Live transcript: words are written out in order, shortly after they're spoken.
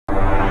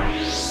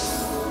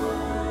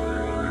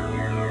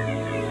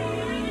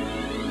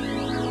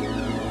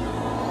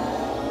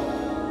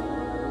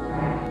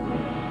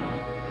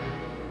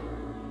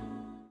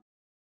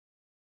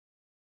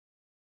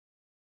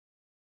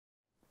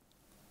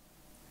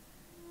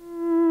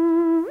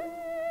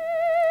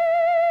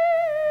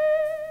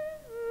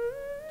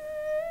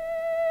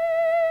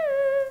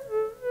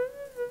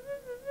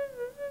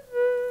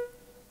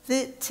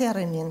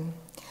Theremin,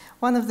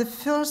 one of the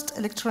first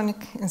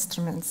electronic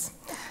instruments.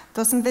 It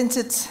was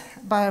invented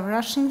by a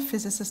Russian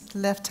physicist,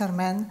 Léon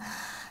Theremin,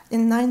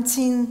 in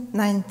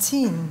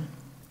 1919.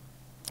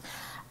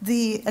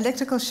 The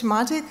electrical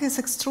schematic is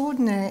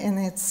extraordinary in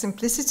its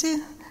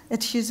simplicity.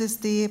 It uses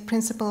the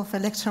principle of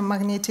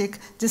electromagnetic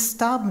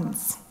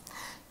disturbance.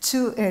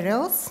 Two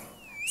aerials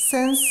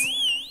sense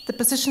the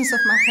positions of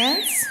my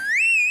hands.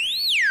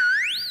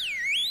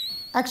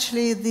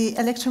 Actually, the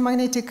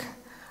electromagnetic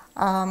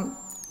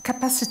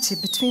capacity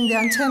between the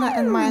antenna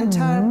and my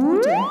entire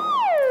body.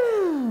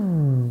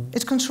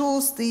 It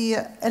controls the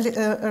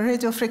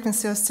radio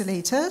frequency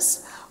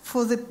oscillators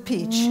for the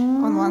pitch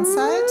on one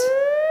side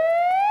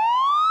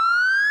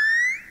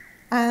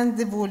and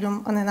the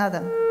volume on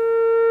another.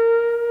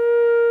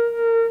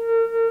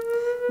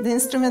 The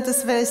instrument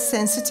is very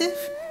sensitive,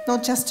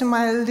 not just to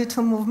my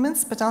little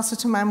movements, but also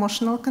to my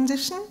emotional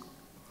condition.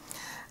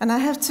 And I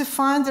have to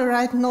find the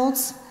right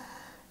notes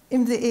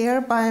in the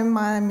air by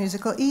my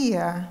musical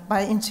ear,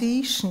 by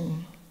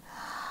intuition.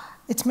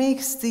 It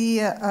makes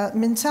the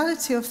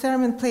mentality of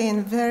theremin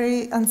playing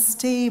very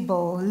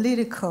unstable,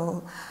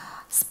 lyrical,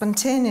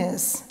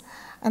 spontaneous.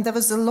 And there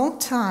was a long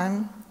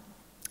time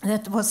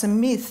that was a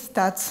myth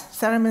that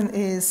theremin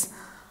is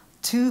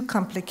too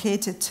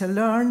complicated to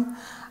learn,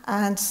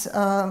 and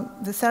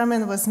the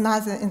theremin was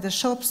neither in the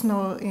shops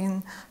nor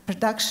in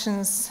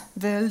productions.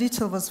 Very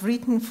little was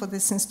written for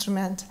this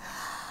instrument.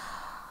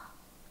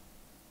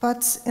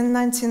 But in the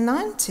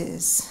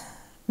 1990s,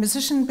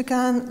 musicians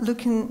began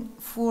looking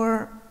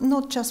for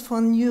not just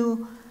for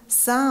new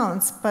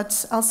sounds,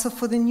 but also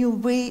for the new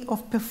way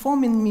of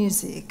performing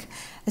music.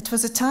 It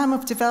was a time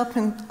of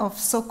development of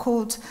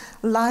so-called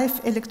live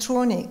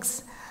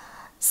electronics.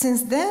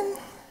 Since then,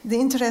 the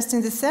interest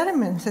in the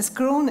theremin has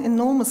grown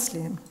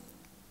enormously.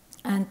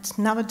 And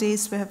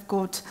nowadays we have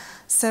got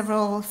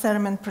several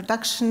theremin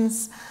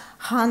productions,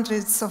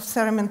 hundreds of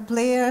theremin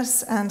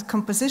players and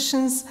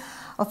compositions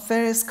of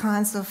various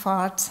kinds of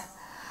art.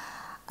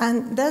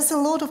 And there's a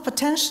lot of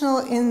potential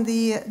in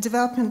the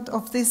development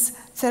of this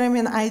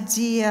theremin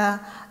idea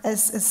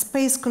as a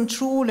space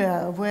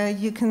controller, where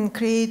you can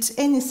create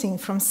anything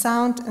from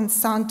sound and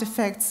sound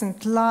effects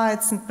and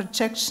lights and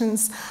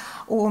projections,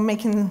 or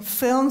making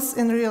films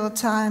in real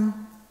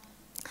time.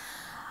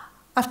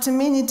 After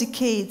many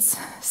decades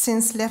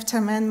since Léon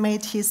Theremin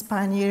made his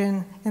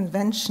pioneering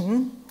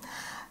invention,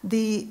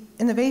 the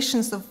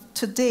innovations of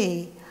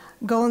today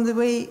go in the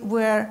way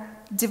where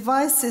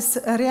devices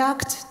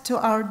react to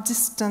our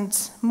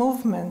distant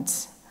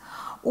movements,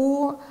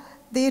 or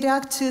they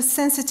react to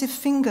sensitive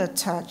finger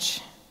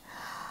touch.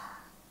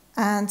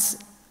 And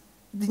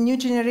the new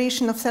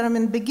generation of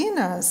theremin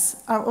beginners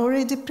are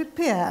already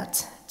prepared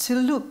to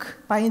look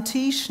by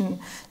intuition,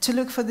 to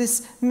look for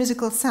this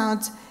musical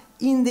sound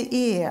in the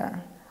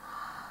air.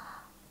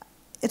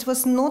 It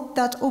was not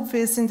that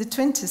obvious in the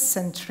 20th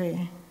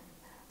century,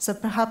 so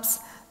perhaps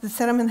the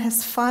theremin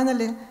has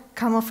finally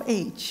come of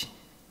age.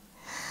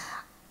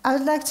 I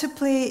would like to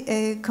play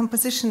a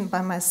composition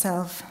by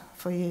myself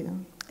for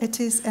you. It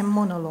is a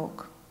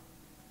monologue.